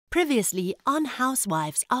Previously on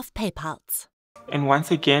Housewives of PayPulse. And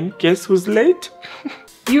once again, guess who's late?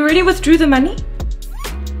 You already withdrew the money?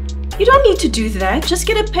 You don't need to do that. Just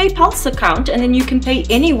get a PayPulse account and then you can pay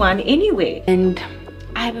anyone, anywhere. And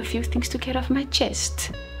I have a few things to get off my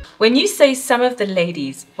chest. When you say some of the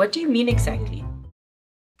ladies, what do you mean exactly?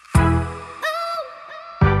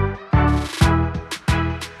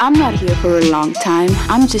 I'm not here for a long time.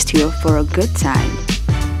 I'm just here for a good time.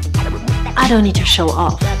 I don't need to show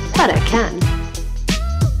off, but I can.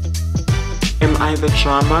 Am I the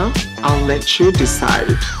drama? I'll let you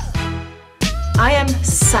decide. I am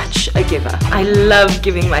such a giver. I love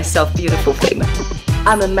giving myself beautiful things.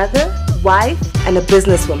 I'm a mother, wife, and a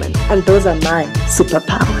businesswoman, and those are my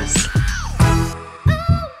superpowers.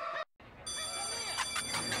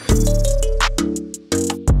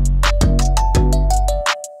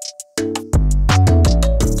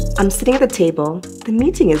 I'm sitting at the table. The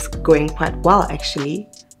meeting is going quite well, actually.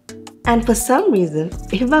 And for some reason,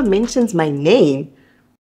 Eva mentions my name.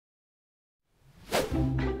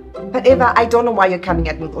 But Eva, I don't know why you're coming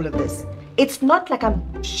at me with all of this. It's not like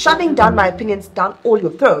I'm shoving down my opinions down all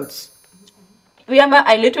your throats. Uyama,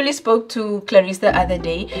 I literally spoke to Clarice the other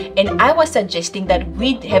day and I was suggesting that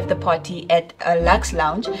we'd have the party at a Lux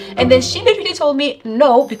Lounge, and then she literally told me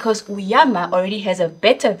no, because Uyama already has a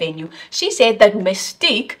better venue. She said that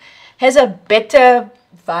Mystique has a better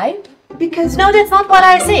vibe. Because no, that's not what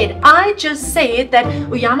I said. I just said that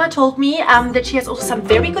Uyama told me that she has also some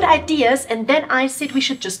very good ideas, and then I said we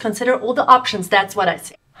should just consider all the options. That's what I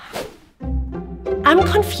said. I'm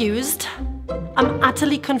confused. I'm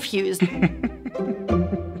utterly confused.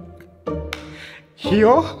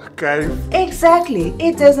 Yo, guys. exactly,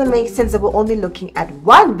 it doesn't make sense that we're only looking at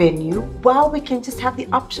one venue while we can just have the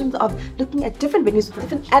options of looking at different venues with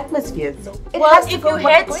different atmospheres. Well, if you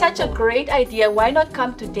had such a great idea, why not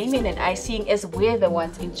come to Damien and I, seeing as we're the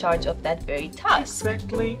ones in charge of that very task?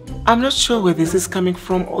 Exactly. I'm not sure where this is coming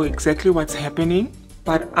from or exactly what's happening,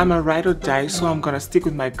 but I'm a ride or die, so I'm gonna stick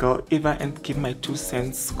with my girl Eva and give my 2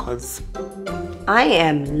 cents, cause I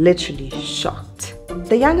am literally shocked.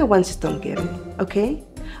 The younger ones just don't get it, okay?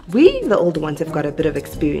 We, the older ones, have got a bit of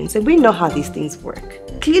experience and we know how these things work.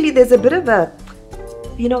 Clearly, there's a bit of a,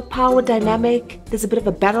 power dynamic. There's a bit of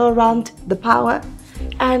a battle around the power.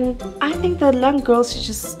 And I think the young girls should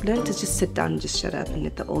just learn to just sit down and just shut up and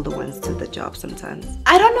let the older ones do the job sometimes.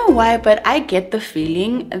 I don't know why, but I get the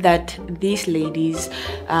feeling that these ladies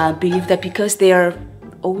believe that because they are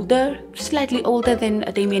older, slightly older than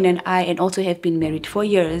Damien and I, and also have been married for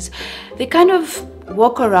years, they kind of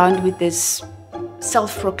walk around with this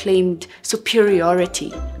self-proclaimed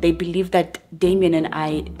superiority. They believe that Damien and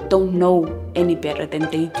I don't know any better than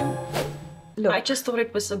they do. Look, I just thought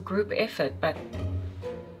it was a group effort, but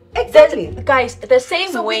Exactly. guys, the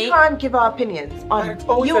same So way we can't give our opinions on it's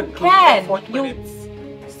always you a group can. effort when You-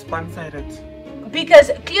 it's one-sided.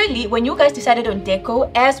 because clearly when you guys decided on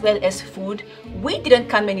deco as well as food, we didn't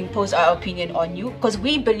come and impose our opinion on you because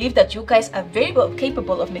we believe that you guys are very well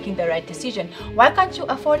capable of making the right decision. Why can't you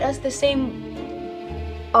afford us the same?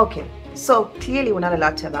 Okay, so clearly we're not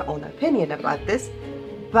allowed to have our own opinion about this,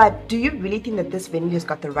 but do you really think that this venue has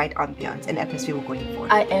got the right ambiance and atmosphere we're going for?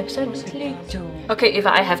 I absolutely do. Okay, Eva,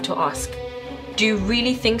 I have to ask. Do you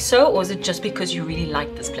really think so, or is it just because you really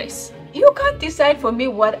like this place? You can't decide for me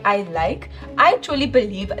what I like. I truly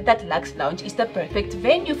believe that Lux Lounge is the perfect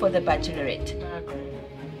venue for the bachelorette.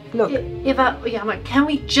 Look, Eva, Uyama, can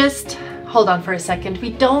we just hold on for a second? We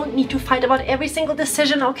don't need to fight about every single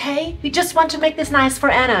decision, okay? We just want to make this nice for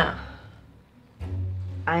Anna.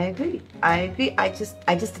 I agree. I just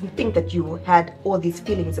didn't think that you had all these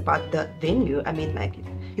feelings about the venue. I mean, like,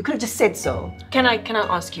 you could have just said so. Can I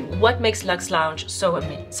ask you, what makes Lux Lounge so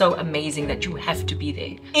amazing that you have to be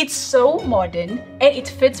there? It's so modern and it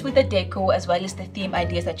fits with the deco as well as the theme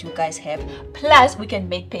ideas that you guys have. Plus, we can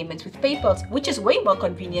make payments with PayPulse, which is way more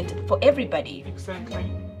convenient for everybody. Exactly.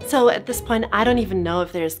 So at this point, I don't even know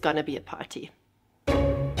if there's gonna be a party.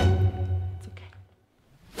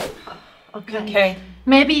 Okay.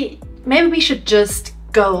 Maybe we should just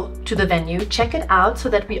go to the venue, check it out so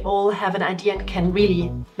that we all have an idea and can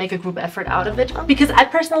really make a group effort out of it. Because I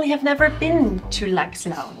personally have never been to Lux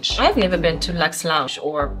Lounge. I've never been to Lux Lounge,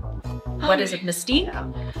 or what is it, Mystique? Yeah.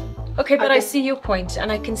 Okay, but I see your point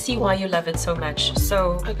and I can see why you love it so much.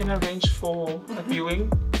 So I can arrange for a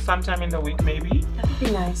viewing sometime in the week, maybe. That would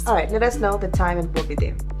be nice. All right, let us know the time and we'll be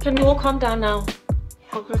there. can we all calm down now?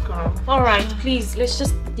 Okay, girl. All right, please, let's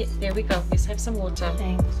just, yeah, there we go. Let's have some water.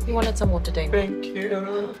 Thanks. You wanted some water, Dave? Thank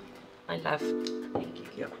you. I love.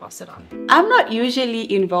 Thank you. Here, pass it on. I'm not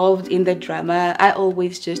usually involved in the drama. I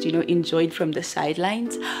always just, enjoyed from the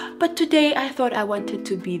sidelines. But today I thought I wanted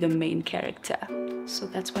to be the main character. So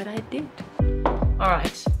that's what I did.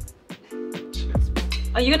 Alright.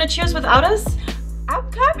 Are you gonna cheers without us?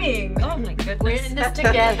 I'm coming. Oh my goodness. We're in this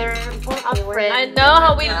together for our friends. I know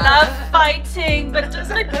how we love fighting, but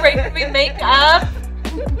doesn't it great when we make up?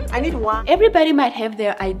 I need one. Everybody might have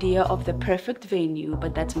their idea of the perfect venue,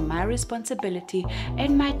 but that's my responsibility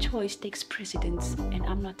and my choice takes precedence, and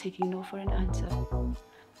I'm not taking no for an answer.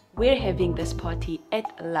 We're having this party at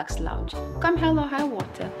Lux Lounge. Come hell or high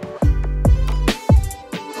water.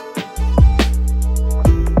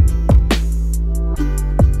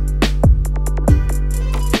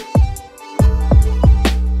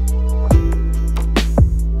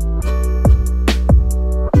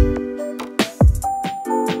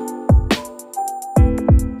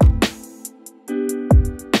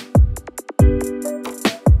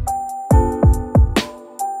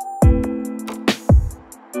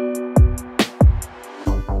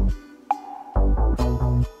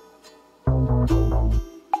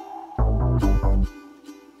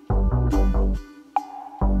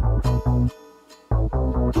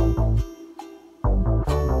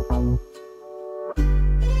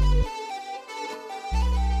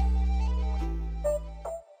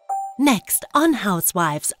 Next on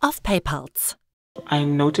Housewives of PayPulse. I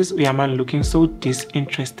noticed Uyama looking so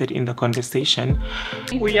disinterested in the conversation.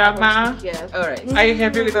 Uyama, Yes. All right. are you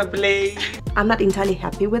happy with the play? I'm not entirely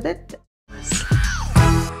happy with it.